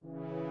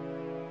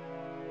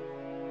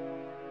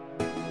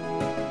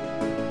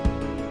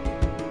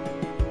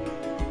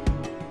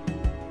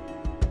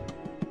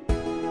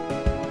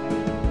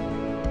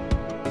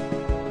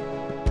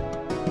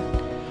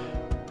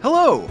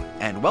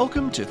and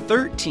welcome to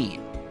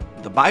 13,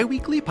 the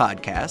bi-weekly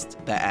podcast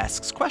that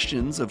asks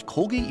questions of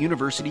Colgate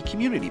University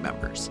community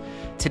members.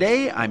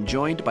 Today, I'm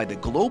joined by the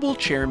Global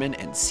Chairman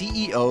and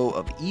CEO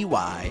of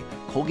EY,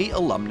 Colgate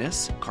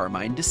alumnus,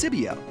 Carmine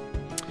Discibio.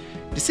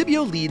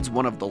 Discibio leads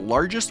one of the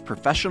largest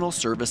professional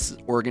service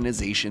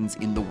organizations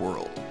in the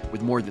world,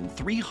 with more than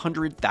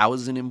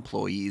 300,000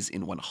 employees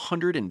in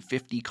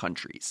 150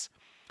 countries.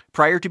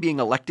 Prior to being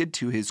elected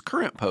to his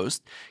current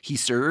post, he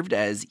served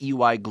as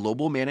EY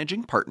Global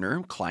Managing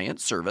Partner,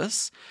 Client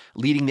Service,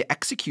 leading the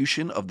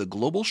execution of the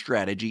global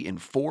strategy in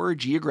 4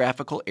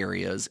 geographical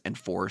areas and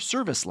 4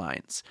 service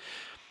lines.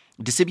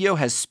 Discibio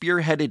has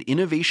spearheaded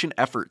innovation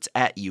efforts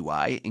at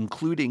EY,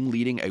 including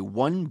leading a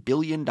 $1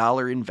 billion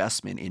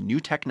investment in new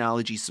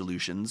technology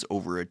solutions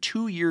over a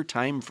 2-year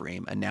time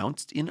frame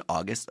announced in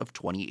August of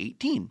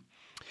 2018.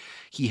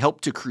 He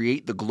helped to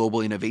create the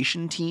Global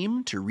Innovation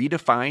Team to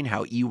redefine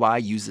how EY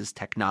uses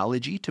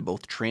technology to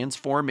both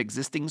transform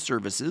existing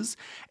services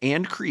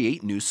and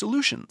create new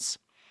solutions.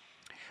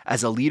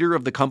 As a leader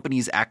of the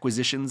company's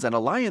acquisitions and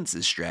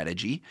alliances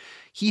strategy,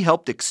 he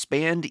helped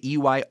expand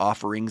EY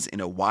offerings in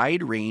a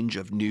wide range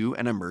of new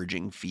and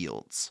emerging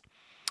fields.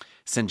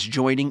 Since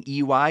joining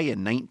EY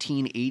in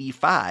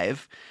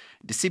 1985,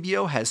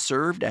 Discibio has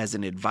served as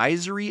an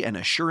advisory and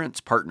assurance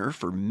partner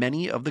for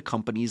many of the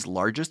company's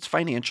largest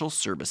financial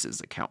services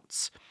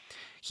accounts.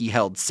 He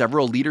held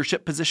several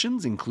leadership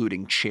positions,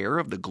 including chair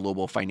of the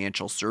Global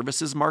Financial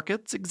Services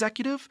Markets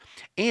Executive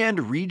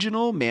and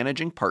regional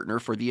managing partner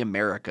for the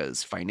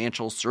Americas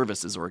Financial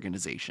Services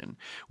Organization,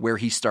 where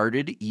he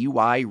started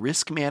EY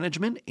Risk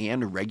Management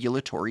and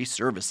Regulatory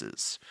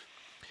Services.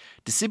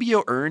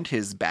 Discibio earned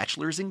his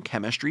bachelor's in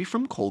chemistry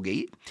from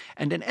Colgate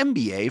and an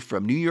MBA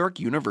from New York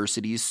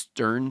University's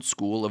Stern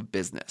School of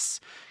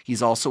Business.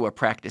 He's also a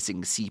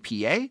practicing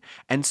CPA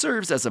and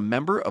serves as a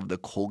member of the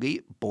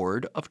Colgate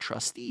Board of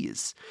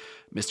Trustees.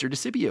 Mr.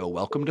 Discibio,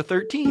 welcome to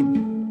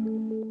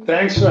 13.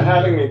 Thanks for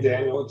having me,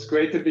 Daniel. It's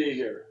great to be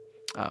here.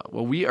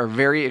 Well, we are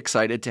very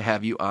excited to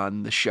have you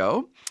on the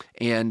show.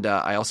 And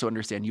I also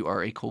understand you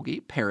are a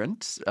Colgate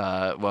parent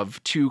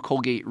of 2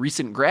 Colgate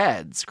recent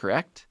grads,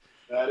 correct?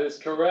 That is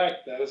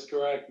correct.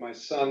 My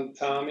son,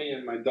 Tommy,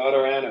 and my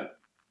daughter, Anna.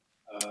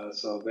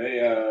 So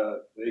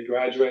they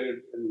graduated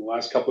in the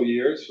last couple of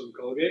years from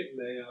Colgate, and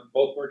they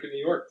both work in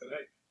New York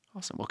today.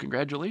 Awesome. Well,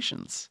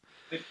 congratulations.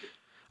 Thank you.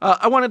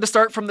 I wanted to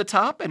start from the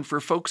top, and for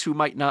folks who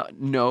might not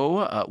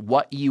know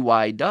what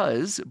EY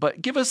does,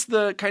 but give us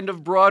the kind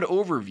of broad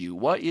overview.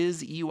 What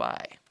is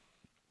EY?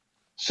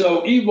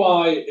 So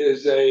EY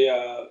is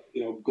a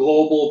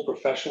global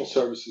professional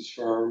services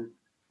firm.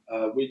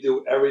 We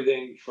do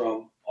everything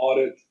from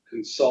audit,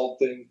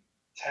 consulting,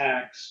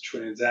 tax,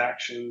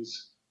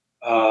 transactions.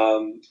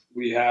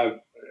 We have,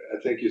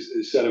 I think you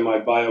said in my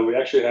bio, we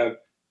actually have,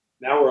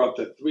 now we're up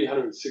to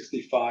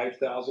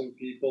 365,000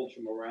 people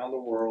from around the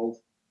world.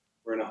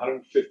 We're in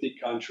 150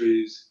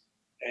 countries.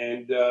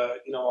 And,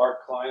 our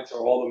clients are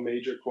all the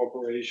major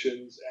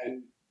corporations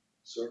and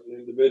certain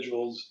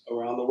individuals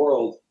around the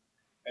world.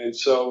 And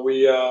so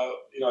we, at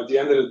the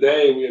end of the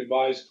day, we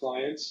advise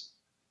clients,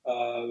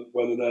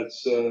 whether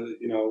that's,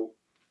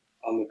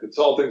 on the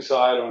consulting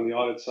side or on the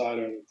audit side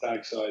or on the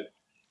tax side.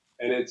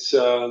 And it's,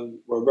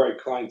 we're a very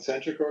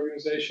client-centric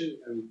organization,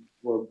 and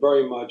we're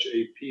very much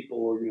a people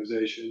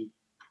organization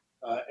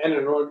and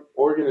an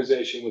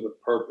organization with a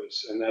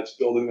purpose, and that's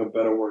building a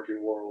better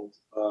working world.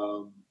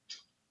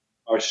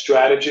 Our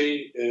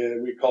strategy,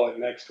 we call it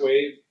Next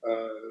Wave,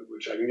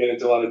 which I can get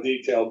into a lot of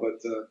detail,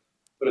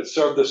 but it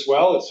served us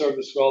well. It served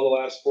us well the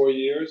last 4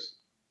 years.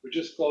 We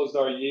just closed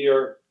our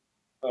year.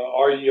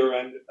 Our year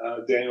end,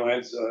 Daniel,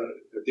 ends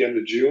at the end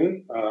of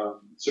June,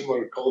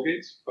 similar to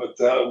Colgate's, but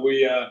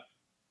we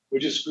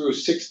just grew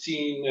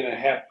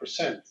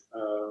 16.5%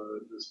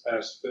 this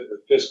past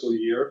fiscal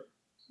year.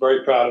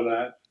 Very proud of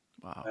that.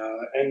 Wow.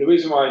 And the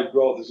reason why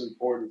growth is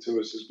important to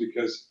us is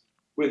because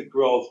with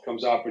growth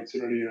comes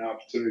opportunity, and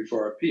opportunity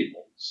for our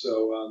people.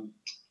 So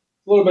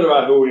a little bit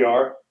about who we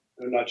are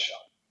in a nutshell.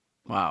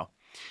 Wow.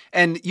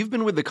 And you've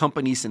been with the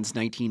company since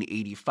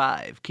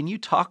 1985. Can you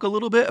talk a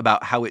little bit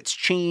about how it's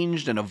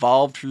changed and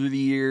evolved through the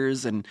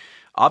years? And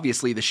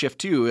obviously the shift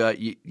too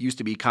used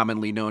to be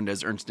commonly known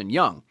as Ernst &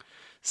 Young.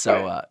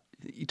 So right.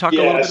 You talk a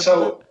little bit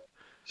about that?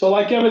 So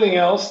like everything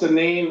else, the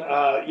name,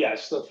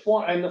 yes, the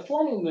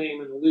formal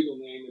name and the legal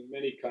name in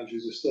many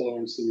countries is still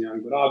Ernst &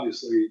 Young, but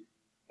obviously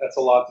that's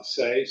a lot to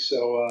say.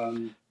 So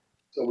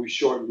we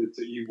shortened it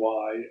to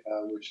EY,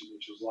 which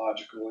was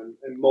logical,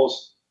 and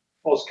most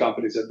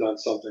companies have done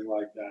something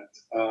like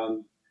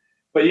that.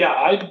 But yeah,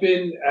 I've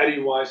been at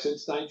EY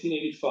since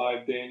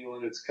 1985, Daniel,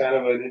 and it's kind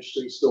of an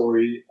interesting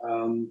story.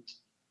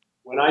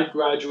 When I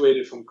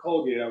graduated from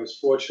Colgate, I was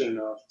fortunate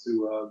enough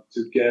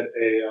to get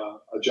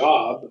a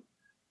job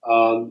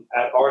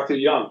at Arthur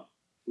Young,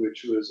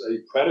 which was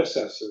a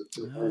predecessor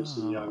to Ernst &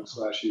 Young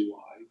 /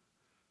 EY.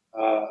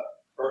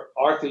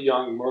 Arthur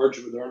Young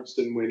merged with Ernst &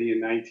 Whinney in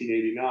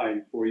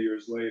 1989, 4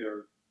 years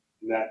later,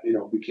 and that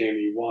became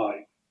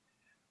EY.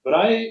 But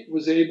I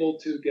was able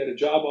to get a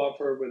job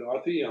offer with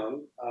Arthur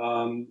Young,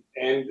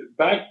 and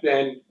back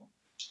then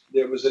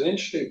there was an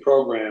interesting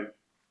program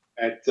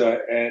at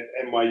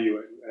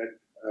NYU,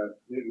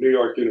 New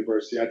York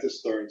University, at the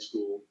Stern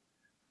School,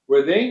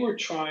 where they were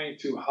trying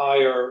to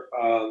hire,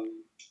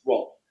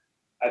 well,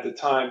 at the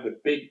time, the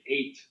Big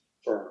Eight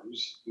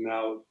firms,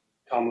 now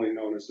commonly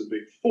known as the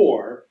Big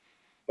Four,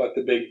 but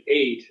the Big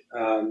Eight,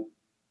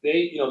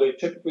 they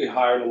typically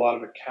hired a lot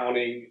of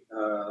accounting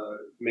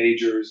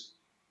majors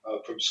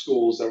from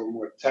schools that were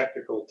more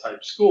technical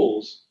type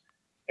schools,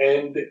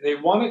 and they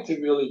wanted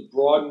to really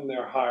broaden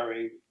their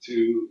hiring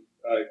to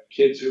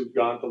kids who've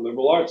gone to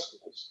liberal arts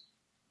schools.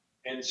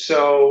 And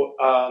so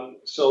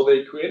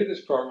they created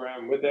this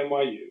program with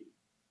NYU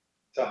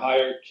to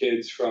hire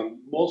kids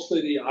from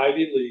mostly the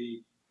Ivy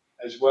League,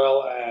 as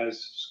well as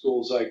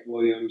schools like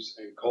Williams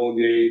and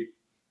Colgate,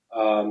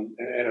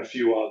 and a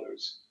few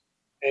others.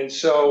 And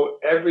so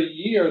every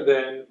year,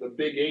 then the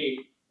Big Eight,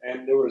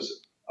 and there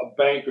was a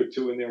bank or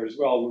two in there as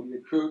well, would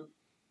recruit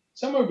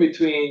somewhere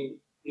between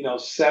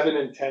 7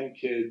 and 10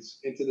 kids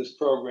into this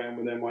program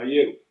with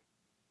NYU.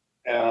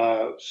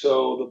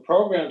 So the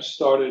program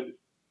started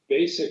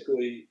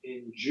basically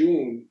in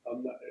June.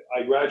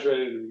 I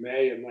graduated in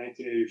May of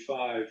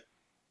 1985.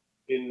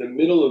 In the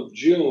middle of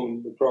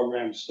June, the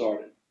program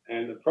started.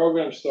 And the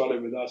program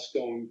started with us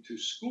going to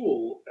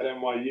school at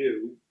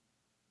NYU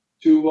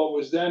to what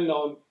was then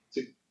known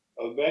to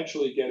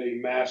eventually get a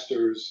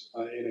master's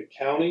in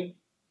accounting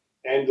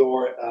and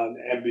or an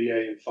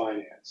MBA in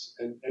finance.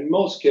 And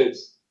most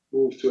kids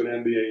move to an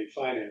MBA in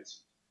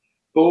finance.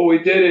 But what we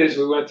did is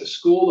we went to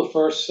school the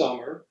first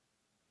summer.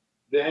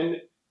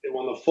 Then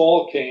when the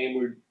fall came,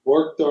 we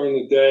worked during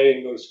the day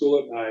and go to school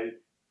at night.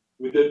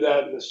 We did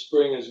that in the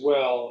spring as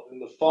well. In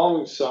the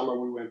following summer,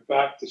 we went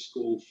back to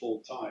school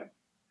full time.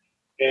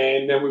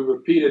 And then we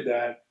repeated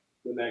that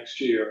the next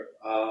year.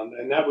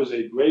 And that was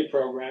a great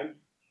program.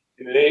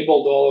 It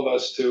enabled all of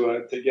us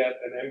to get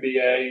an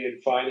MBA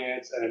in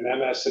finance and an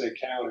MS in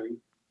accounting,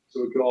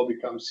 so we could all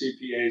become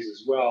CPAs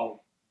as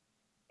well.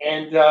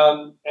 And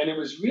it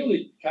was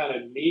really kind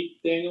of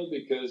neat, Daniel,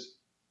 because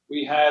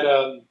we had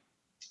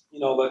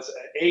let's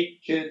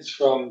 8 kids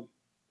from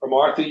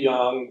Arthur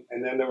Young,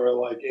 and then there were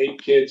like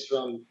 8 kids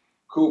from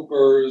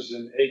Cooper's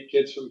and 8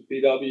 kids from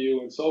PW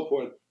and so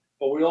forth.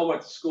 But we all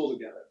went to school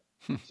together.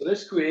 So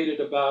this created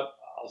about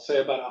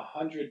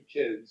 100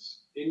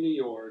 kids in New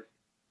York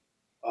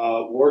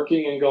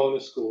working and going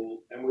to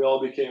school, and we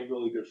all became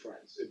really good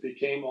friends. It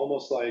became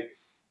almost like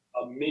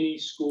a mini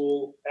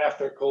school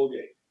after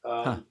Colgate.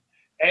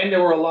 And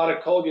there were a lot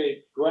of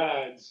Colgate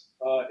grads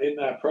in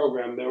that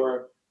program. There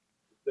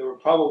were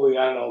probably,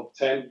 I don't know,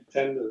 10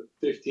 to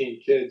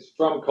 15 kids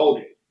from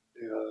Colgate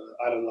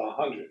out of the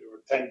 100,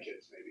 or 10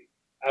 kids maybe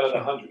out of the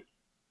 100.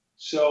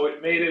 So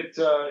it made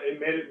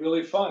it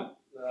really fun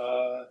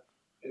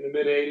in the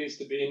mid '80s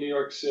to be in New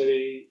York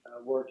City,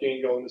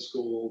 working, going to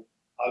school,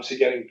 obviously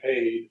getting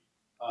paid,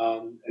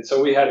 and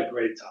so we had a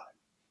great time.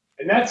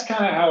 And that's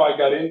kind of how I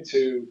got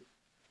into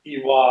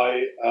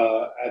EY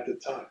at the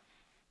time.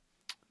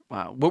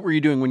 Wow, what were you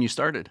doing when you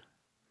started?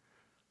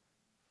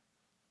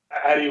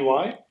 At EY?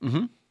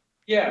 Mm-hmm.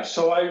 Yeah,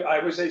 so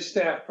I was a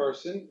staff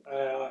person,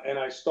 and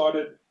I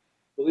started,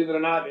 believe it or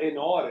not, in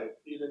audit,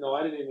 even though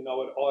I didn't even know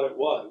what audit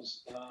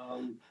was.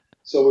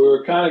 So we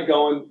were kind of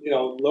going,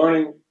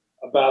 learning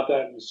about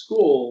that in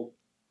school,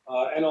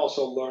 and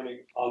also learning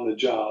on the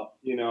job.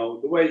 The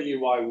way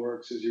EY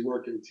works is you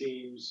work in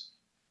teams,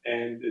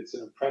 and it's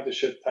an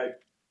apprenticeship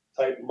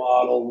type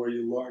model where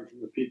you learn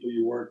from the people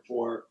you work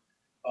for,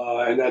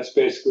 and that's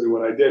basically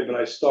what I did. But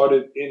I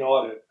started in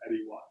audit at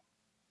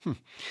EY.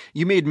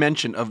 You made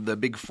mention of the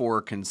Big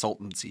Four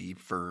consultancy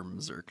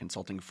firms or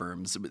consulting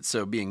firms,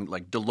 so being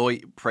like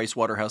Deloitte,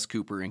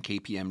 PricewaterhouseCoopers, and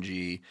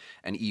KPMG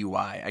and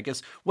EY. I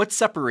guess what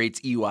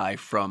separates EY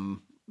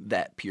from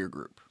that peer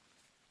group?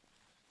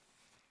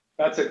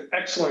 That's an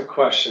excellent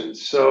question.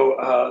 So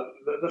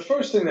the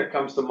first thing that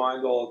comes to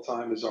mind all the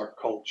time is our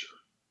culture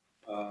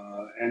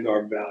and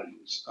our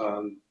values.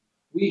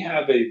 We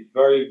have a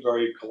very,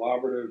 very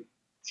collaborative,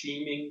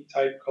 teaming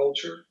type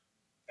culture.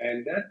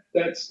 And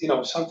that's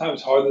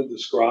sometimes hard to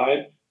describe,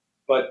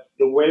 but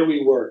the way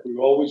we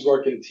always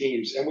work in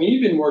teams, and we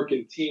even work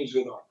in teams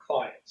with our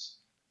clients.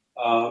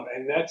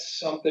 And that's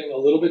something a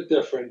little bit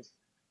different.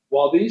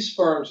 While these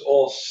firms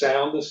all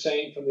sound the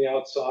same from the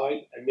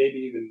outside and maybe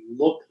even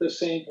look the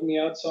same from the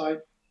outside,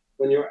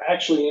 when you're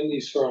actually in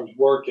these firms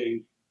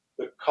working,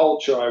 the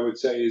culture, I would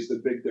say, is the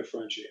big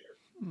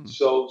differentiator.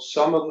 So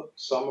some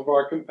of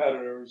our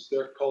competitors,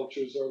 their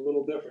cultures are a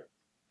little different.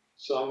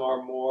 Some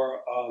are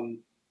more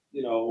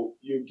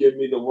you give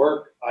me the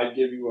work, I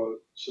give you a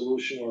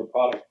solution or a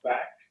product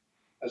back,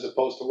 as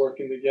opposed to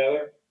working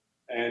together.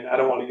 And I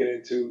don't want to get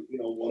into,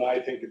 what I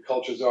think the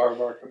cultures are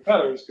of our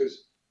competitors,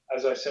 because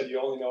as I said, you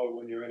only know it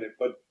when you're in it.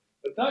 But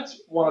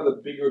that's one of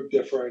the bigger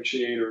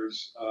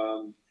differentiators.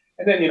 And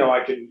then,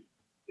 I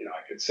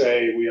could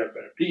say we have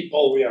better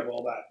people, we have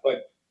all that,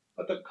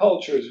 but the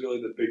culture is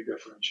really the big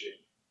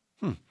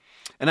differentiator.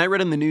 And I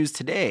read in the news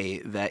today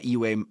that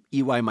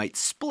EY might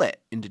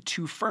split into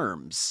two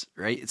firms,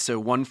 right? So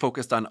one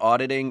focused on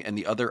auditing and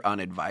the other on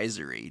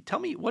advisory. Tell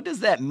me, what does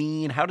that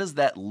mean? How does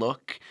that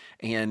look?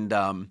 And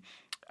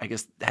I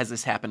guess, has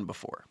this happened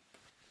before?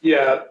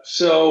 Yeah.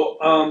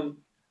 So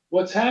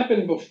what's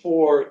happened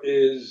before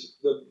is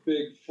the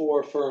big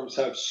four firms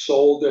have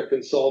sold their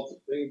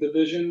consulting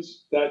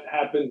divisions. That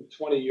happened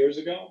 20 years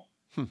ago.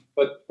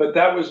 But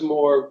that was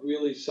more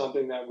really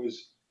something that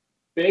was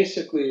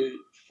basically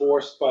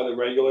forced by the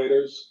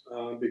regulators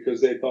because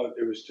they thought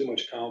there was too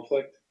much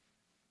conflict.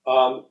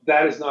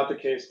 That is not the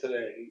case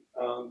today.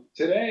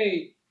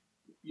 Today,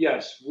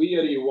 yes, we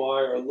at EY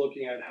are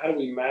looking at how do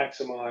we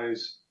maximize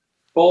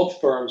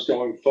both firms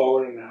going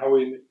forward and how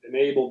we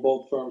enable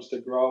both firms to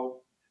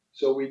grow.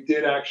 So we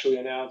did actually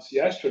announce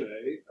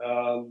yesterday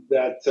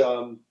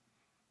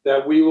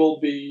that we will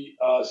be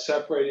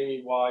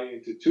separating EY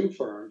into two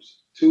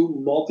firms, two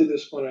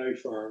multidisciplinary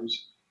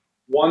firms,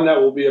 one that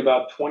will be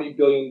about $20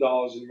 billion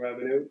in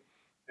revenue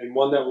and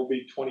one that will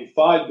be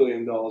 $25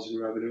 billion in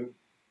revenue,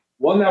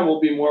 one that will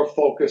be more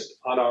focused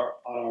on our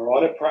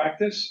audit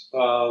practice,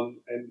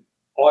 and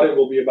audit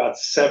will be about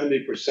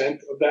 70%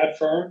 of that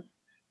firm.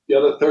 The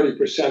other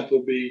 30%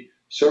 will be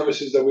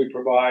services that we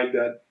provide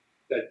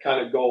that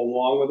kind of go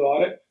along with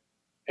audit.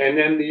 And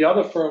then the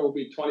other firm will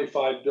be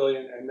 25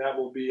 billion, and that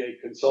will be a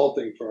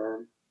consulting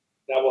firm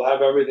that will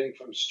have everything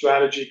from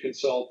strategy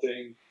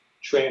consulting,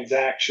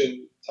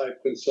 transaction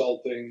type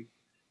consulting,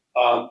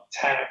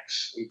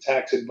 tax and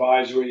tax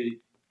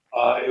advisory.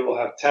 It will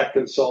have tech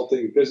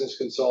consulting, business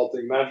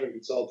consulting, management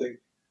consulting,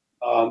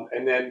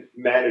 and then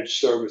managed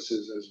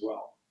services as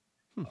well.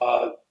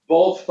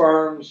 Both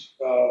firms,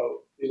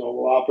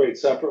 will operate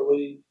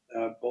separately.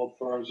 Both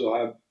firms will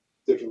have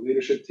different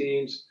leadership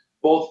teams.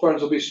 Both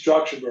firms will be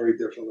structured very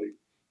differently.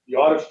 The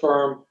audit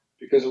firm,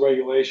 because of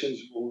regulations,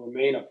 will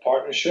remain a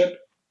partnership.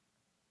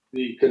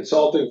 The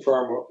consulting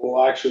firm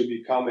will actually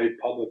become a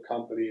public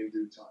company in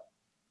due time.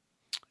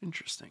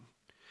 Interesting.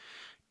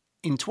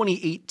 In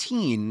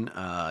 2018,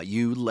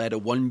 you led a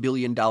 $1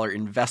 billion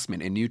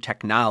investment in new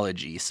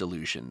technology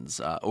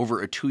solutions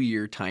over a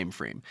 2-year time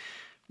frame.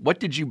 What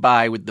did you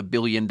buy with the $1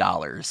 billion?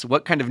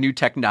 What kind of new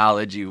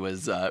technology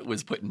was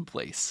put in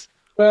place?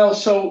 Well,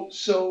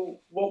 so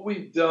what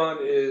we've done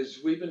is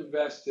we've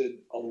invested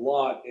a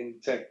lot in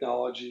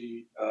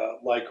technology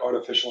like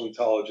artificial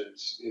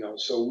intelligence.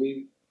 So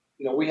we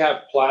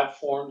have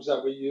platforms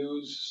that we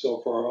use.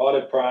 So for our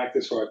audit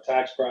practice or our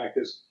tax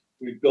practice,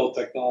 we've built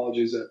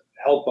technologies that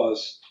help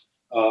us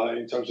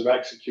in terms of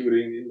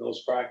executing in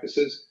those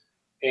practices.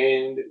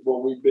 And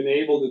what we've been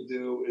able to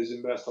do is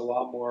invest a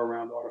lot more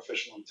around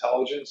artificial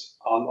intelligence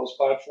on those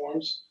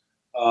platforms.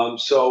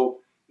 So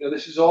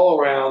this is all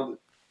around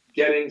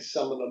getting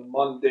some of the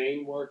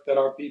mundane work that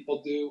our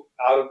people do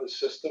out of the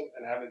system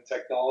and having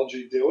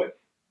technology do it.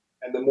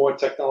 And the more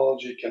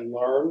technology can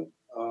learn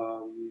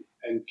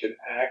and can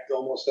act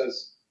almost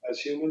as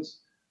humans,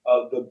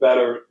 the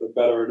better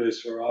it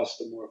is for us,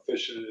 the more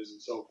efficient it is,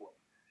 and so forth.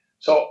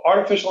 So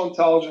artificial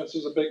intelligence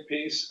is a big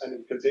piece, and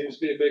it continues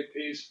to be a big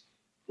piece.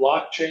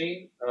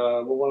 Blockchain,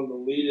 we're one of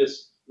the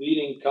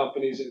leading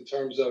companies in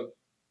terms of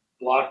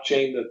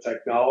blockchain, the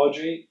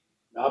technology.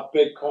 Not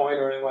Bitcoin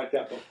or anything like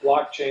that, but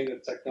blockchain, the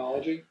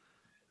technology.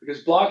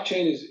 Because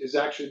blockchain is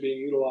actually being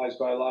utilized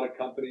by a lot of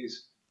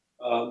companies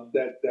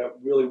that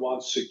really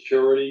want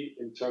security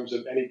in terms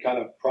of any kind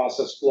of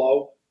process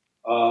flow.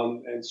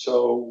 And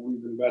so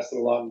we've invested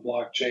a lot in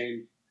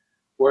blockchain.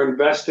 We're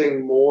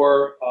investing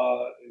more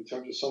in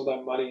terms of some of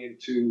that money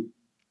into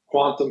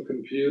quantum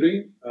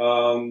computing,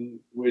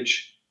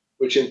 which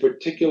in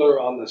particular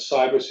on the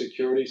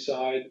cybersecurity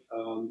side,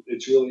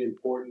 it's really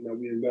important that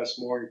we invest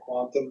more in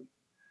quantum.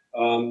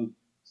 For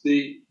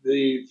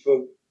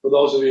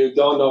those of you who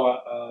don't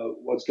know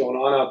what's going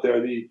on out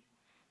there,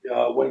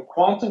 when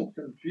quantum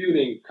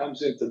computing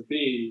comes into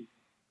being,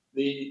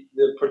 the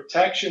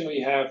protection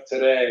we have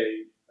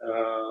today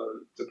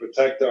to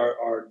protect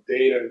our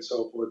data and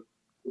so forth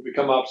will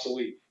become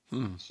obsolete.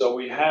 So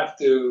we have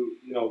to,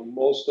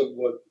 most of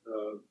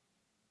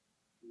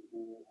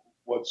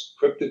what's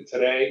encrypted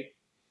today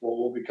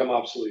will become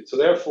obsolete. So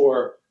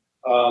therefore,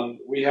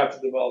 we have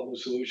to develop new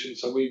solutions.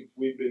 So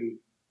we've been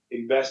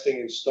investing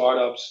in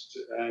startups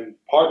and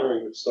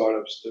partnering with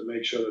startups to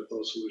make sure that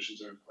those solutions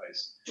are in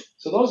place.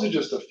 So those are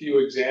just a few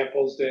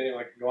examples, Daniel.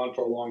 I can go on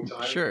for a long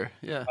time. Sure,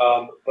 yeah.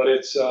 But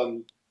it's,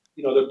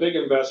 they're big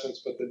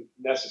investments, but they're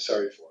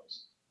necessary for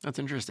us. That's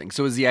interesting.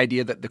 So is the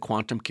idea that the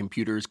quantum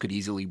computers could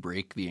easily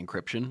break the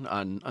encryption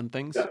on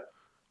things? Yeah.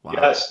 Wow.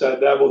 Yes, that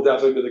will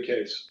definitely be the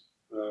case.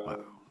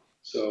 Wow.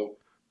 So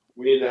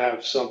we need to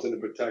have something to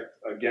protect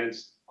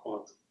against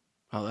quantum.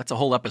 Oh, that's a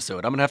whole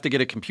episode. I'm going to have to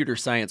get a computer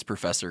science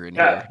professor in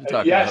here to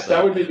talk yes, about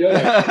that would be good.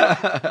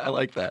 I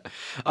like that.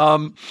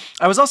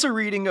 I was also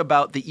reading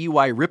about the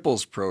EY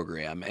Ripples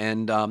program,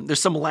 and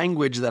there's some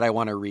language that I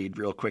want to read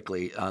real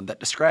quickly that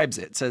describes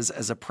it. It says,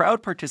 as a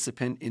proud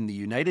participant in the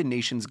United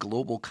Nations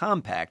Global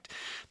Compact,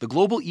 the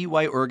Global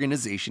EY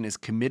organization is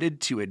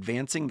committed to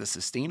advancing the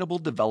Sustainable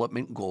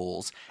Development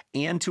Goals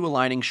and to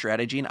aligning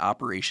strategy and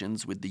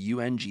operations with the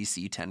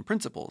UNGC 10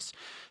 principles.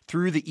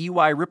 Through the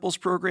EY Ripples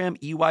program,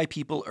 EY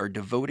people are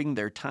devoting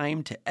their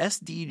time to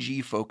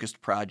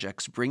SDG-focused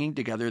projects, bringing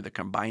together the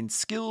combined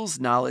skills,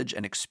 knowledge,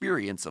 and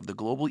experience of the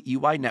global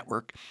EY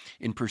network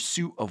in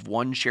pursuit of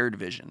one shared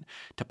vision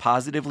to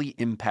positively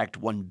impact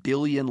 1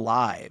 billion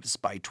lives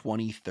by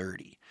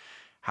 2030.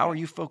 How are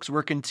you folks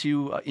working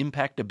to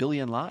impact 1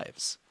 billion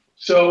lives?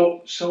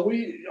 So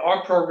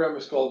our program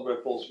is called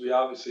Ripples. We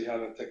obviously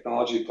have a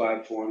technology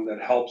platform that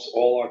helps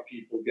all our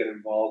people get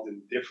involved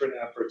in different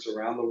efforts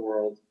around the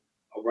world,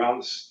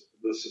 around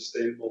the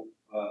sustainable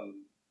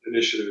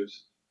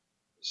initiatives,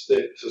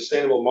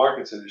 sustainable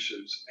markets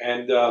initiatives,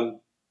 and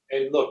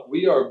look,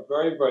 we are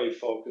very, very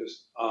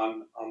focused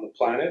on the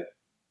planet.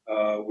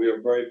 We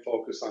are very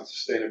focused on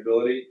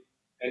sustainability,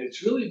 and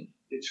it's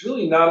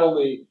really not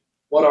only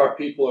what our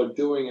people are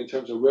doing in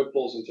terms of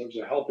Ripples, in terms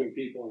of helping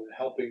people and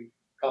helping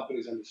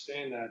companies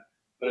understand that,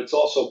 but it's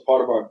also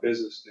part of our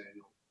business,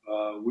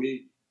 Daniel.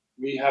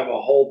 We have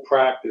a whole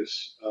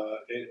practice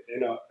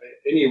in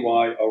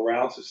EY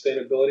around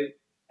sustainability,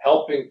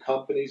 helping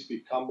companies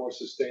become more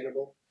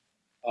sustainable,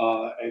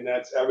 and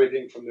that's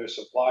everything from their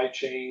supply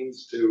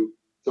chains to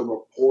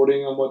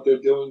reporting on what they're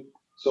doing.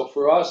 So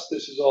for us,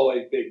 this is all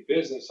a big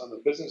business on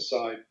the business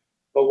side.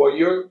 But what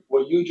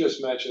you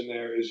just mentioned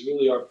there is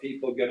really our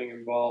people getting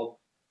involved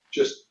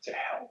just to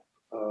help,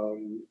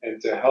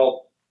 and to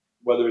help,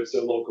 whether it's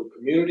their local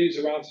communities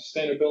around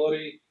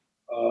sustainability,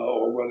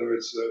 or whether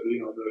it's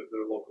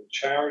the local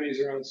charities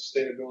around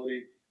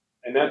sustainability,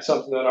 and that's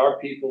something that our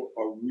people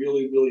are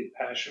really, really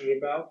passionate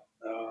about.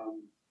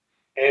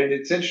 And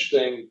it's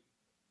interesting,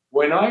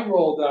 when I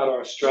rolled out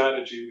our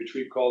strategy, which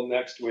we call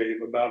Next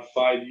Wave, about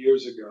 5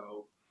 years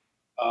ago,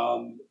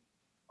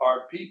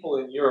 our people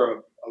in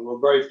Europe were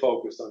very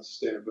focused on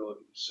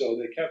sustainability. So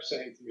they kept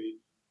saying to me,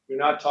 "You're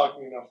not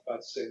talking enough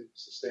about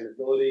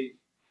sustainability.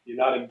 You're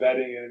not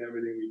embedding it in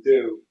everything we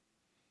do."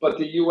 But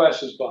the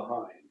US is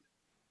behind.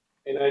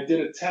 And I did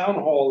a town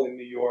hall in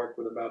New York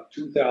with about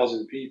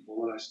 2,000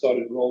 people when I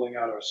started rolling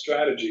out our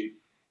strategy.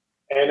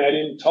 And I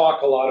didn't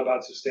talk a lot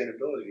about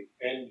sustainability.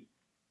 And,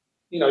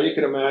 you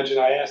can imagine,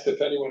 I asked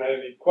if anyone had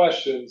any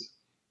questions.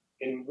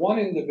 And one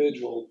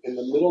individual in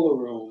the middle of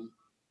the room,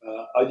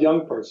 a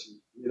young person,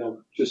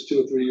 just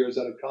 2 or 3 years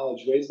out of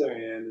college, raised their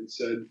hand and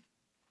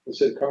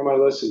said,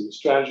 "Carmine, listen, the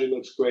strategy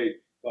looks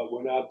great, but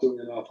we're not doing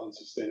enough on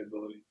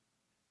sustainability."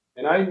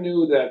 And I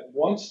knew that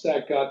once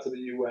that got to the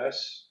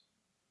U.S.,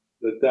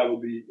 that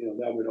would be,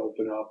 that would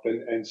open up.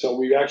 And so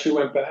we actually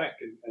went back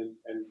and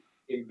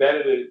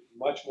embedded it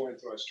much more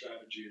into our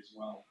strategy as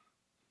well.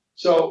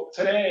 So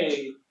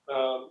today,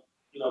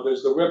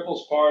 there's the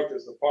Ripples part,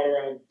 there's the part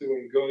around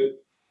doing good,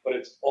 but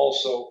it's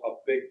also a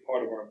big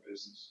part of our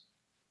business.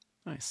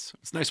 Nice.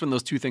 It's nice when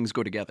those two things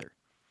go together.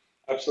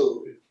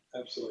 Absolutely.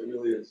 Absolutely. It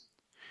really is.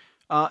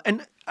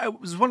 And I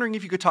was wondering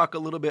if you could talk a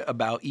little bit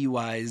about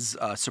EY's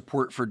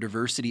support for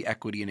diversity,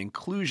 equity, and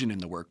inclusion in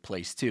the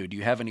workplace, too. Do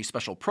you have any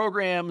special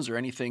programs or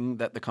anything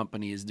that the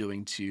company is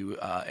doing to,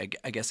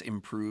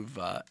 improve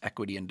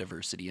equity and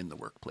diversity in the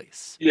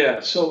workplace? Yeah,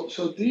 so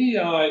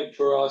DEI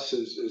for us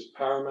is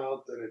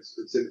paramount, and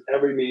it's in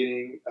every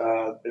meeting.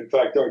 In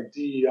fact, our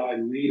DEI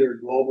leader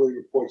globally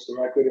reports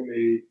directly to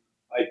me.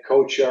 I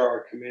co-chair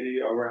our committee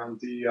around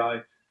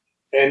DEI.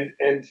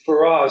 And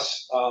for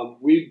us,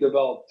 we've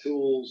developed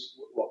tools.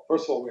 Well,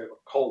 first of all, we have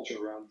a culture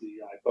around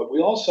DEI, but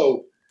we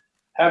also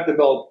have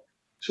developed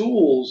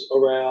tools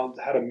around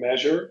how to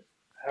measure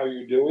how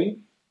you're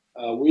doing.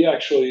 We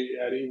actually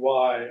at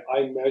EY,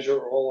 I measure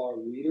all our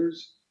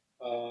leaders.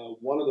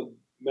 One of the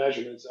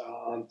measurements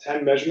on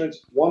 10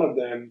 measurements, one of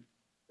them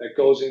that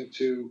goes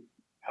into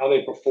how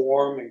they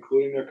perform,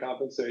 including their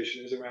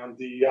compensation, is around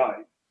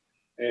DEI.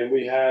 And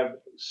we have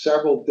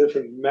several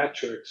different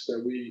metrics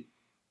that we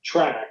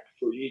track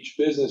for each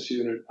business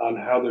unit on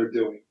how they're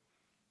doing.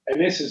 And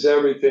this is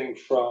everything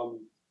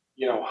from,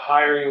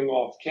 hiring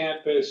off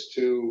campus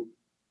to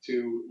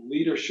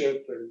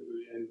leadership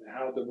and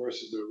how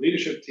diverse is their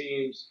leadership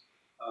teams.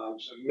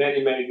 So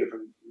many, many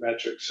different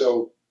metrics.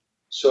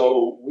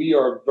 So we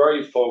are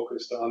very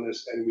focused on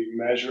this, and we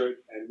measure it,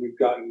 and we've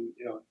gotten,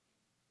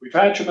 we've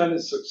had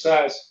tremendous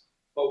success,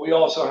 but we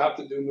also have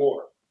to do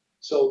more.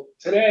 So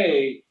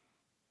today,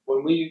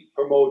 when we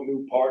promote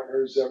new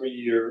partners every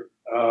year,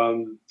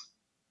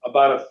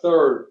 about a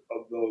third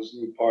of those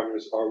new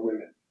partners are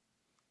women.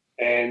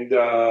 And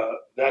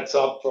that's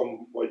up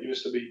from what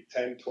used to be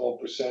 10,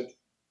 12%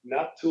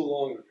 not too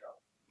long ago.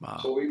 Wow.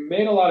 So we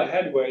made a lot of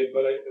headway,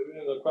 but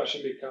the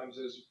question becomes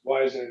is,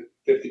 why isn't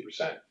it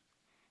 50%?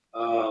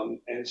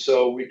 And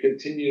so we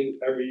continue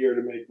every year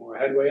to make more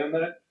headway on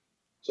that.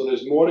 So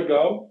there's more to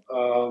go.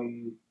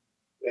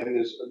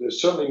 and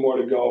there's certainly more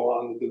to go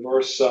on the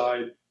diverse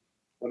side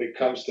when it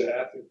comes to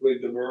ethnically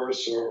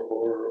diverse or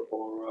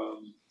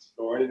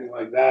anything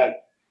like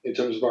that in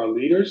terms of our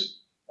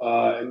leaders.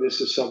 And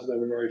this is something that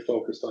we're very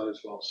focused on as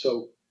well.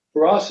 So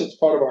for us, it's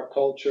part of our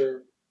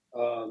culture.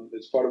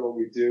 It's part of what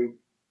we do.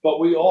 But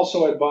we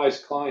also advise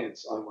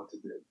clients on what to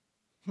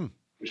do,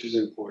 which is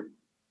important.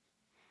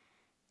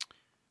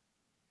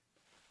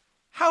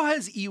 How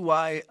has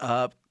EY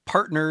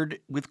partnered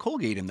with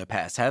Colgate in the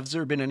past? Has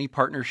there been any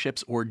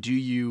partnerships, or do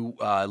you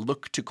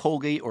look to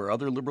Colgate or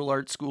other liberal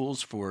arts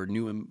schools for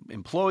new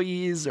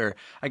employees? Or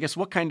I guess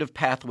what kind of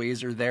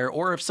pathways are there?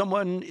 Or if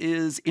someone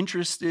is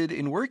interested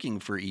in working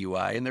for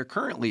EY and they're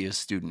currently a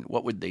student,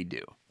 what would they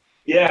do?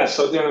 Yeah,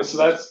 so Dennis, so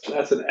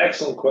that's an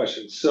excellent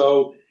question.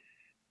 So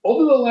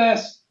over the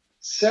last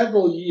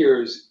several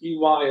years,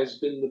 EY has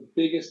been the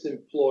biggest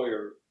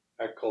employer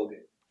at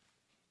Colgate.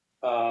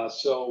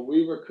 So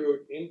we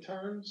recruit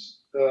interns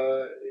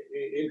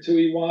into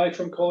EY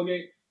from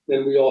Colgate.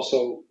 Then we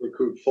also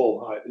recruit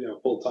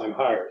full-time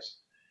hires.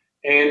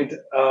 And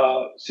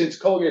since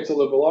Colgate's a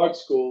liberal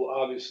arts school,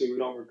 obviously we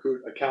don't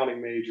recruit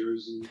accounting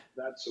majors and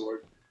that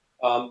sort.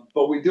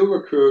 But we do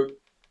recruit.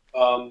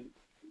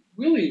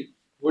 Really,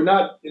 we're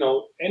not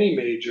any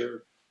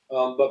major,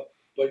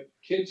 but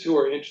kids who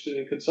are interested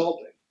in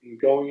consulting and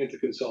going into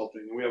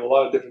consulting. And we have a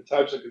lot of different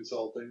types of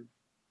consulting.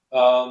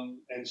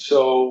 And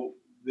so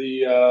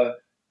we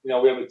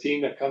have a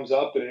team that comes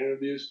up and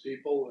interviews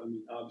people. I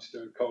mean, obviously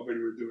during COVID,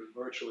 we were doing it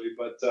virtually,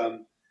 but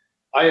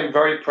I am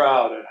very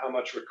proud at how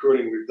much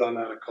recruiting we've done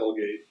out of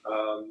Colgate.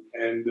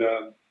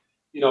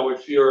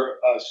 If you're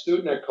a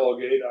student at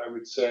Colgate, I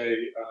would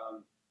say,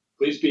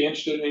 please be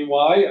interested in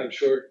EY. I'm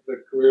sure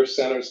the Career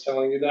Center is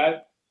telling you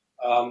that.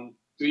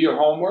 Do your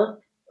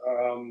homework.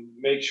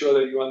 Make sure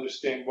that you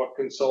understand what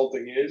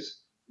consulting is,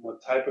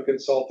 what type of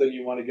consulting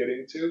you want to get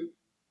into.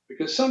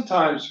 Because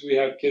sometimes we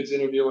have kids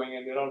interviewing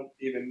and they don't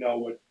even know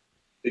what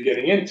they're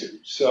getting into.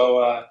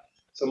 So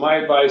my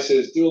advice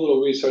is do a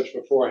little research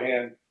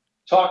beforehand.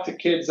 Talk to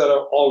kids that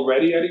are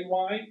already at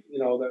EY,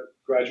 that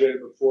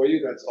graduated before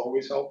you. That's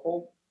always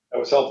helpful. That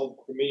was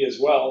helpful for me as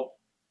well.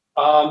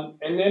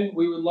 And then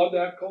we would love to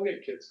have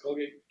Colgate kids.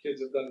 Colgate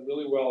kids have done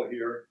really well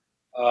here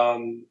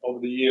over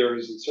the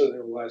years, and certainly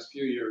over the last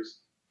few years.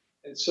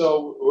 And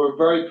so we're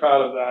very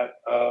proud of that.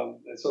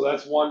 And so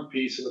that's one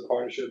piece of the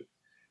partnership.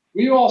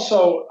 We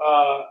also,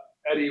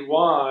 at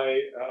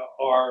EY,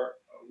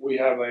 we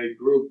have a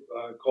group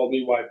called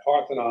EY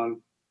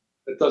Parthenon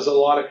that does a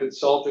lot of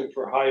consulting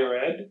for higher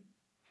ed.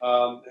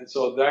 And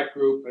so that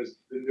group has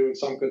been doing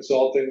some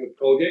consulting with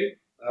Colgate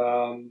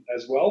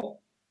as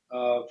well,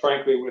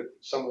 frankly, with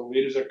some of the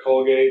leaders at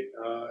Colgate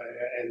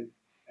and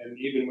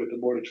even with the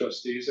Board of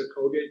Trustees at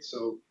Colgate.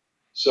 So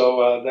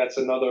that's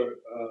another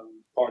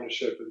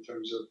partnership in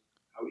terms of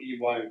how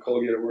EY and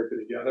Colgate are working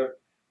together.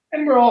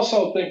 And we're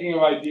also thinking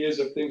of ideas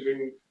of things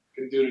we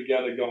can do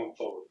together going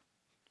forward.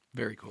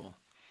 Very cool.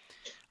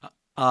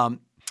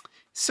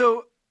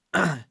 So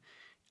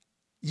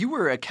you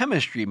were a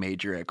chemistry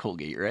major at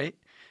Colgate, right?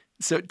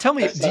 So tell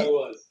me, Yes, I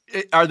was.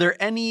 Are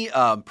there any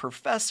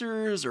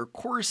professors or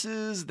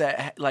courses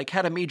that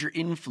had a major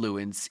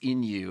influence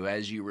in you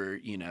as you were,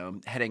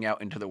 heading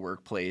out into the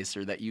workplace,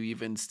 or that you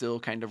even still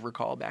kind of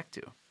recall back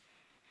to?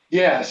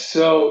 Yeah.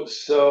 So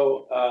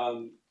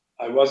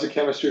I was a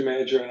chemistry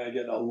major, and I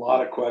get a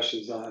lot of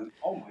questions on,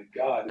 oh my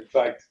God. In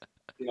fact,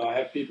 I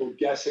have people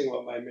guessing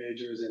what my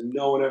major is, and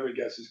no one ever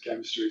guesses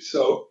chemistry.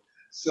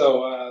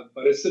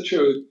 But it's the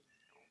truth.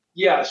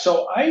 Yeah.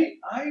 So I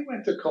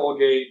went to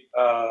Colgate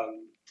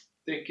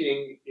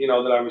thinking,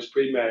 that I was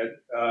pre-med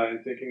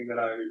and thinking that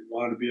I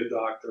wanted to be a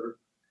doctor.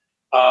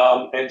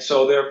 And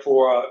so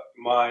therefore,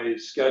 my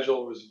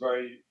schedule was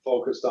very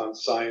focused on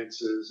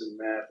sciences and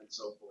math and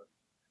so forth,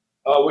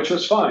 which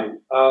was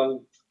fine.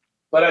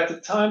 But at the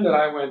time that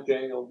I went,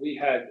 Daniel, we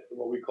had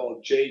what we call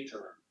J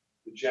term,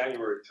 the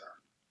January term.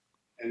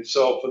 And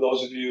so for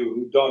those of you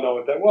who don't know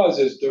what that was,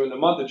 is during the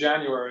month of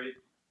January,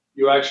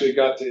 you actually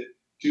got to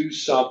do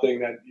something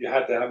that you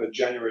had to have a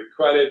January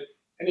credit.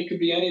 And it could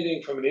be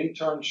anything from an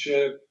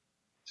internship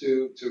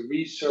to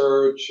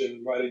research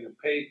and writing a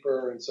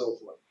paper and so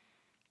forth.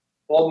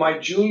 Well, my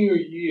junior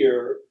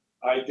year,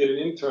 I did an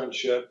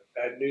internship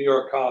at New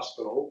York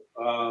Hospital,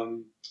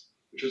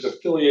 which was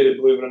affiliated,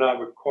 believe it or not,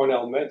 with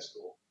Cornell Med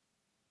School.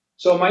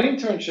 So my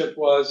internship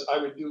was I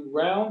would do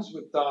rounds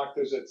with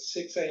doctors at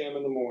 6 a.m.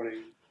 in the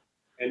morning,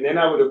 and then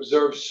I would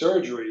observe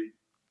surgery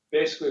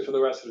basically for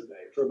the rest of the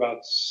day for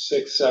about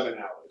 6-7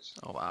 hours.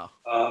 Oh, wow.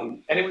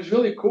 And it was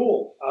really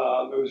cool.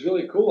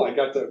 I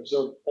got to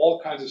observe all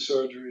kinds of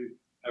surgery,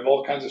 have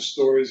all kinds of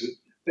stories,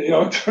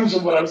 in terms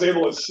of what I was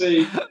able to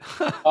see.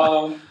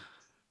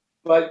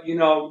 But,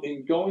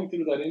 in going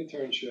through that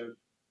internship,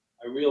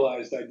 I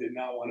realized I did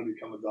not want to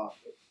become a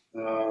doctor.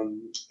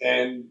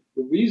 And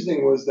the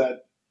reasoning was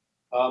that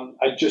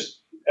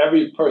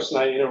every person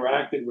I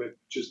interacted with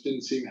just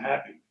didn't seem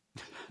happy.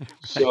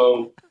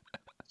 So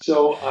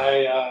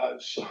I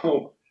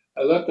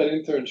left that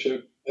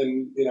internship,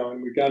 and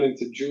we got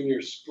into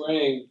junior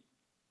spring,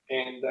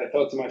 and I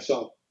thought to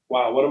myself,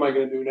 wow, what am I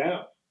going to do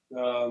now?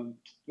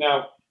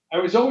 Now, I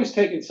was always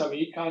taking some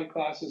econ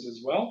classes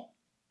as well.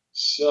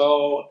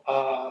 So,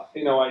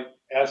 I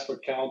asked for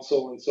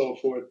counsel and so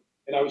forth.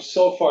 And I was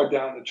so far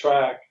down the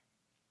track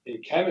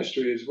in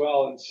chemistry as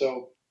well. And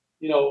so,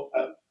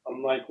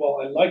 I'm like,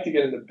 well, I'd like to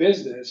get into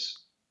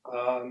business.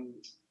 Um,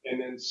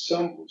 and then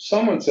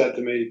someone said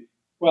to me,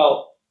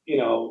 well,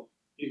 you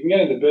can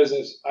get into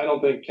business. I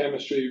don't think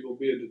chemistry will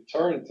be a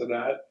deterrent to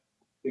that.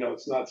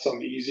 It's not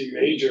some easy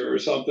major or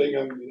something.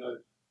 I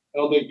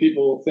don't think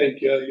people will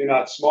think you're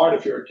not smart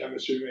if you're a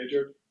chemistry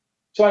major.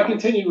 So I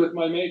continued with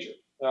my major.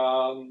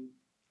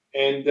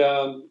 And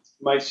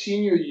my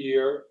senior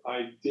year,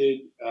 I did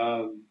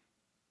a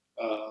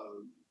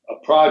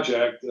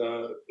project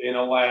in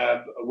a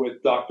lab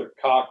with Dr.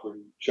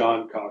 Cochran,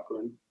 John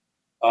Cochran.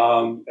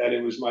 And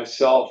it was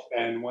myself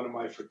and one of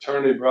my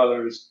fraternity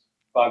brothers,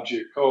 Bob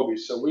Giacobbe.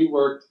 So we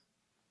worked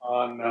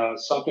on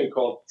something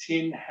called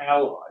tin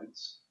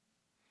halides.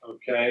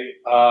 Okay.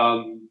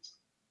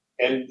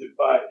 And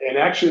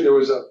actually, there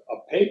was a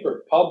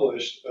paper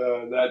published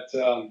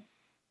that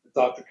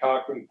Dr.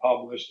 Cochran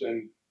published,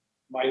 and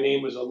my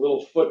name was a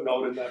little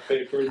footnote in that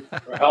paper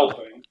for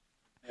helping,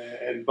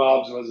 and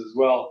Bob's was as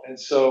well. And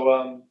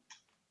so,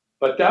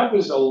 but that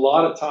was a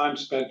lot of time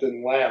spent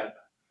in lab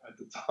at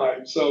the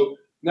time. So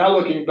now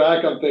looking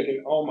back, I'm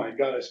thinking, oh my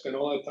God, I spent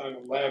all that time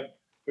in lab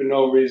for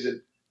no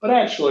reason. But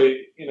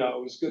actually, it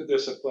was good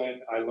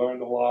discipline. I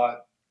learned a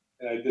lot,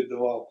 and I did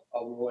develop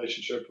a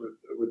relationship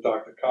with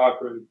Dr.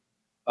 Cochran,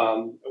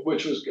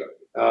 which was good.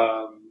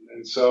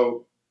 And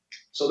so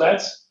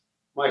that's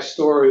my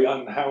story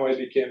on how I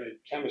became a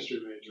chemistry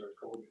major at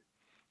Colgate.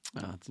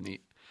 Oh, that's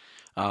neat.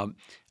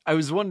 I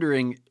was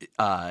wondering,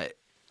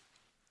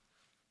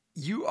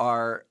 you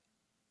are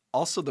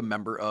also the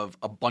member of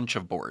a bunch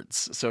of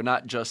boards. So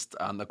not just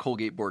on the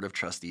Colgate Board of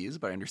Trustees,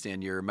 but I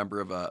understand you're a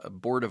member of a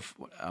board of,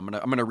 I'm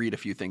gonna read a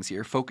few things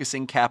here.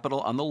 Focusing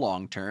Capital on the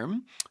Long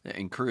Term. It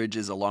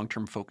encourages a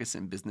long-term focus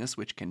in business,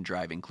 which can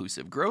drive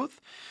inclusive growth.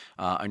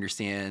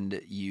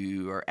 Understand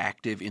you are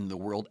active in the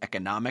World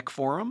Economic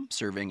Forum,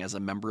 serving as a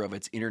member of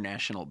its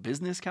International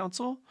Business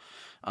Council.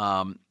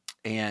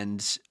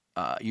 And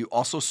you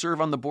also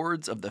serve on the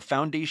boards of the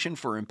Foundation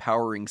for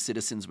Empowering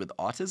Citizens with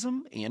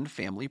Autism and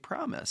Family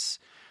Promise.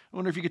 I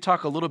wonder if you could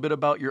talk a little bit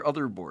about your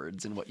other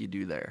boards and what you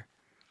do there.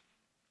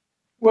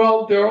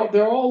 Well, they're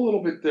all a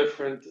little bit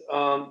different.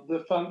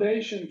 The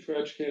Foundation for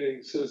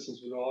Educating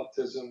Citizens with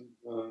Autism,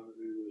 the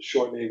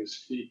short name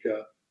is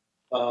FICA.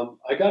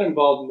 I got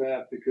involved in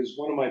that because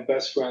one of my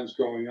best friends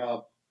growing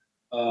up,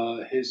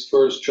 his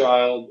first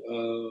child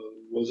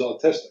was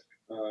autistic.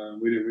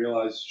 We didn't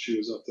realize she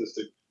was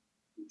autistic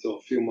until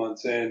a few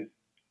months in,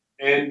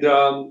 and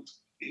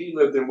he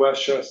lived in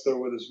Westchester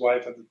with his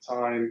wife at the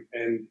time,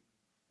 and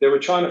they were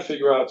trying to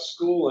figure out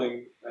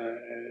schooling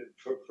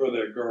for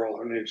their girl.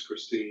 Her name's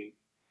Christine,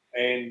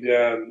 and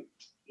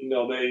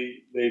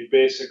they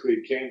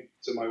basically came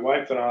to my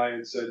wife and I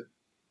and said,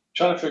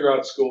 trying to figure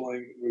out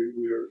schooling. We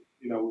were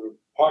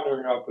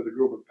partnering up with a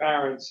group of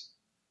parents,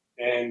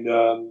 and we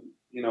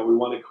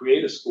want to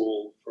create a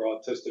school for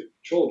autistic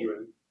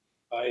children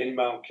in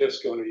Mount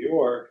Kisco, New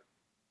York.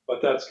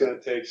 But that's going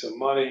to take some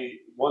money.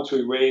 Once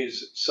we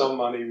raise some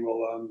money,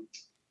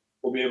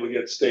 we'll be able to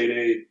get state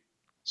aid.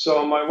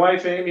 So my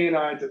wife Amy and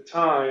I at the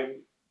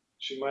time,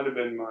 she might have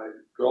been my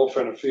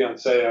girlfriend or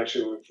fiance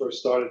actually when we first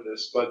started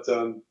this, but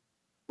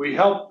we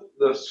helped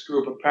this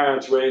group of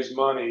parents raise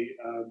money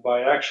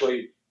by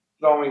actually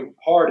throwing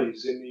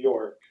parties in New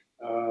York.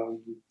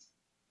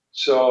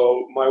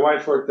 So my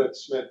wife worked at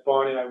Smith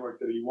Barney, I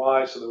worked at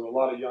EY, so there were a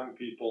lot of young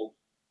people,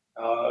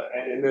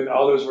 and then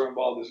others were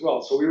involved as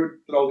well. So we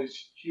would throw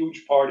these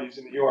huge parties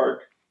in New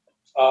York,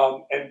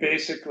 and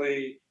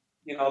basically,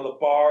 the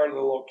bar, the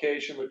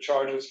location would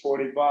charge us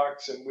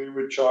 $40, and we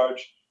would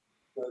charge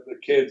the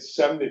kids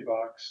 $70. It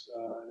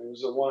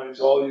was a one, it's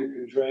all you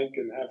can drink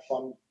and have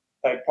fun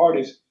type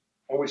parties.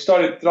 And we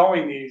started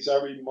throwing these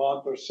every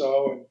month or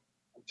so, and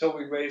until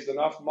we raised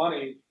enough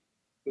money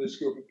for this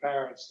group of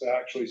parents to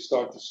actually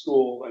start the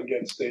school and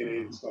get state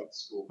aid and start the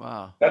school.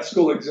 Wow. That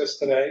school exists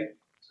today.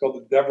 It's called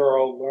the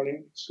Devereaux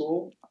Learning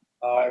School,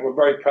 and we're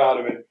very proud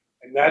of it.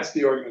 And that's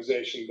the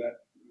organization that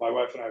my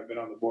wife and I have been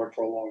on the board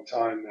for a long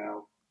time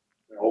now,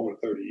 over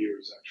 30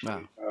 years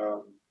actually.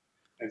 Wow.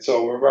 And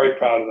so we're very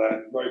proud of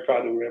that. Very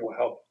proud that we're able to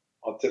help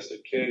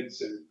autistic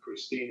kids, and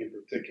Christine in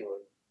particular.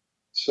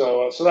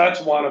 So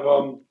that's one of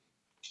them.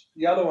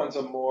 The other ones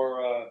are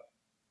more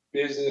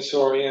business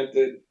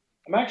oriented.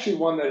 I'm actually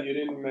one that you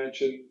didn't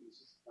mention.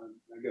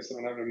 I guess I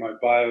don't have it in my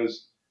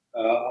bios.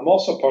 I'm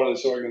also part of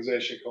this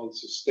organization called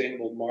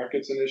Sustainable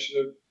Markets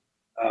Initiative,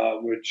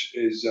 which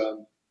is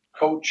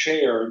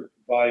co-chaired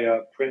by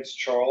Prince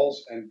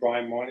Charles and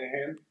Brian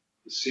Moynihan,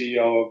 the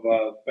CEO of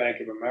Bank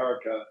of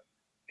America.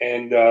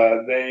 And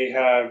they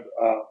have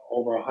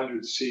over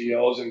 100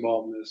 CEOs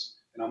involved in this.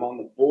 And I'm on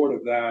the board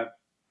of that,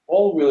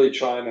 all really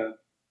trying to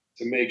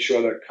make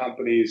sure that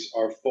companies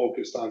are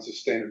focused on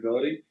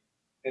sustainability.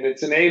 And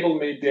it's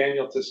enabled me,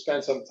 Daniel, to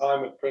spend some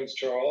time with Prince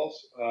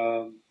Charles,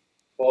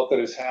 both at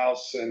his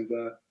house and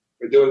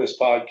we're doing this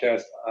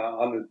podcast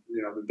on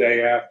the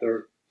day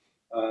after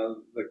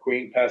the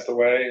Queen passed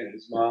away and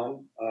his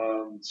mom.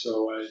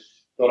 So I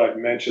thought I'd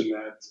mention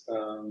that.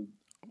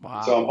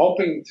 Wow. So I'm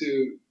hoping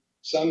to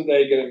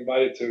someday get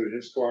invited to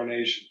his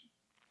coronation,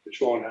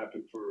 which won't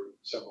happen for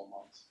several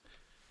months.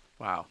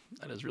 Wow,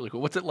 that is really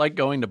cool. What's it like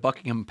going to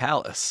Buckingham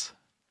Palace?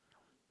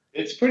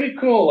 It's pretty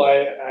cool.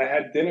 I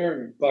had dinner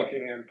in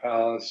Buckingham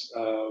Palace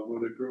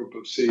with a group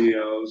of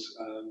CEOs.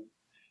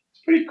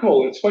 It's pretty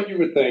cool. It's what you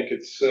would think.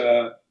 It's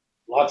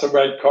lots of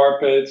red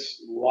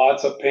carpets,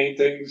 lots of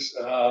paintings,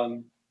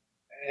 and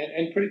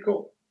pretty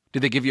cool.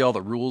 Did they give you all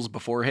the rules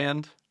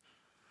beforehand?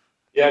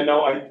 Yeah,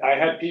 no, I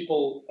had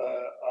people,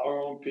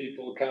 our own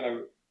people, kind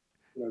of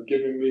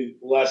giving me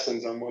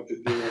lessons on what to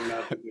do and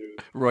not to do.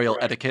 Royal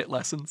etiquette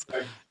lessons?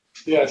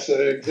 Yes,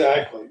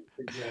 exactly.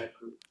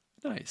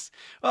 Nice.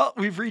 Well,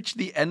 we've reached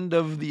the end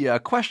of the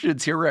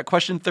questions here. We're at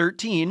question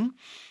 13.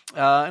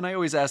 And I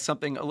always ask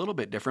something a little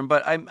bit different,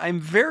 but I'm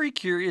very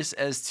curious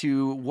as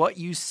to what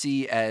you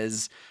see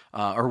as,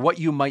 or what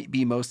you might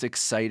be most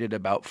excited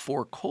about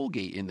for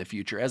Colgate in the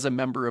future as a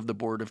member of the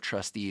Board of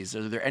Trustees.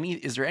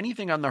 Is there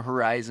anything on the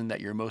horizon that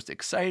you're most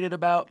excited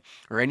about,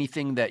 or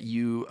anything that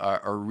you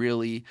are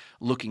really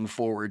looking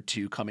forward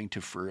to coming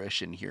to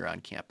fruition here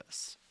on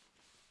campus?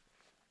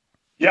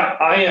 Yeah,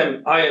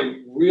 I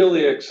am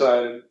really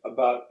excited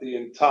about the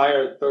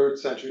entire Third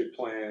Century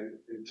Plan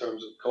in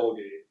terms of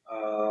Colgate.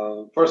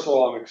 First of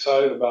all, I'm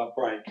excited about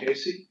Brian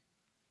Casey,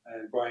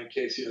 and Brian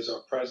Casey is our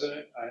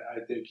president.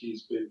 I think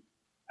he's been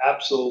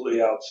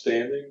absolutely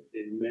outstanding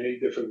in many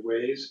different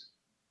ways,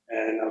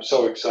 and I'm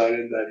so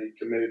excited that he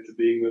committed to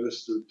being with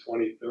us through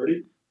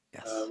 2030,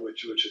 yes.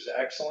 which is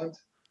excellent.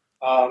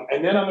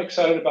 And then I'm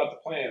excited about the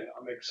plan.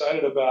 I'm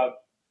excited about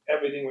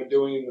everything we're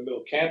doing in the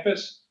middle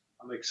campus.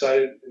 I'm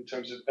excited in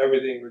terms of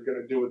everything we're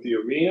going to do with the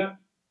arena,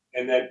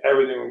 and then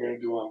everything we're going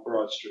to do on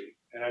Broad Street.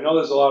 And I know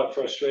there's a lot of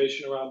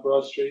frustration around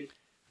Broad Street,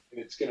 and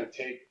it's going to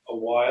take a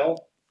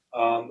while.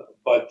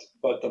 But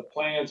the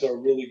plans are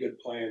really good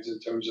plans in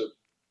terms of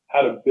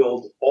how to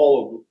build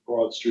all of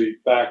Broad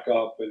Street back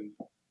up, and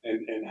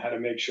how to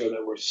make sure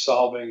that we're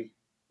solving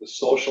the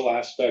social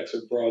aspects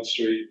of Broad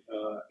Street,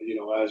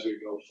 as we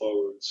go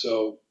forward.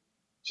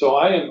 So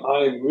I am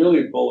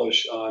really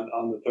bullish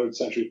on the Third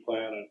Century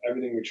Plan and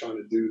everything we're trying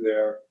to do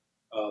there.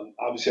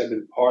 Obviously, I've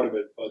been part of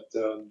it,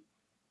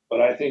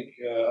 but I think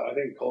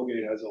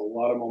Colgate has a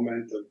lot of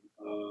momentum.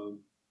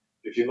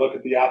 If you look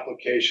at the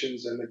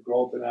applications and the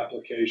growth in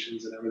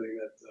applications and everything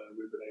that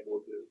we've been able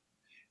to do,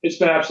 it's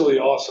been absolutely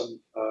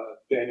awesome,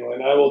 Daniel.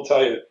 And I will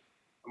tell you,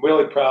 I'm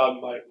really proud.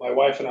 My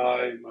wife and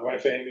I, my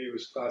wife Amy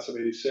was class of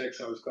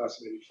 '86, I was class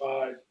of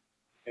 '85,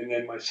 and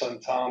then my son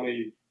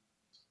Tommy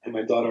and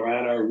my daughter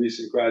Anna are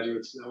recent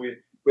graduates. Now we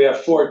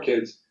have 4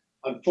 kids.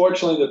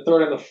 Unfortunately, the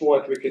third and the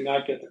fourth we could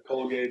not get to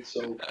Colgate,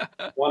 so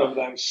one of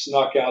them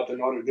snuck out to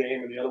Notre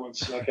Dame, and the other one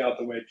snuck out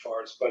to Wake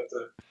Forest. But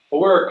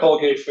we're a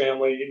Colgate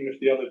family, even if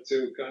the other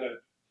 2 kind of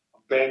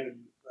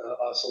abandoned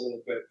us a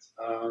little bit.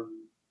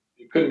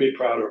 You couldn't be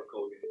prouder of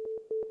Colgate.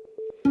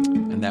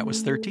 And that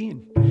was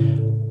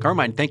 13.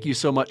 Carmine, thank you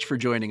so much for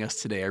joining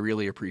us today. I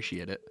really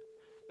appreciate it.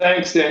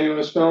 Thanks, Daniel.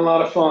 It's been a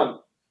lot of fun.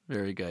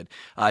 Very good.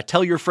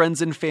 Tell your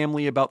friends and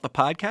family about the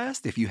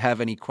podcast. If you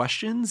have any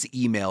questions,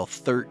 email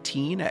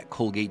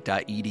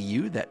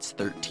 13@colgate.edu. That's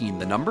 13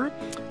 the number.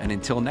 And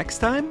until next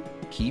time,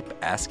 keep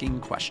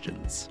asking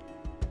questions.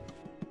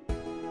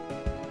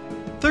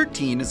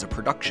 13 is a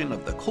production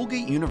of the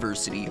Colgate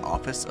University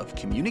Office of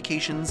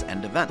Communications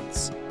and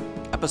Events.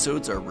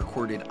 Episodes are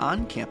recorded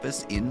on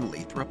campus in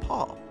Lathrop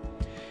Hall.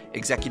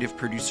 Executive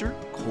producer,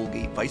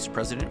 Colgate Vice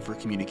President for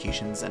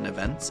Communications and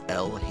Events,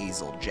 L.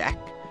 Hazel Jack.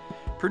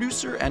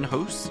 Producer and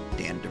host,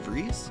 Dan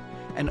DeVries,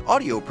 and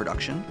audio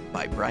production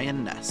by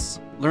Brian Ness.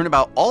 Learn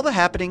about all the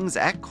happenings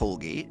at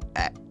Colgate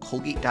at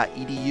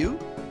colgate.edu,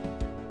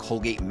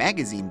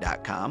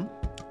 colgatemagazine.com,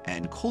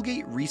 and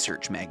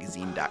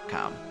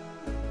colgateresearchmagazine.com.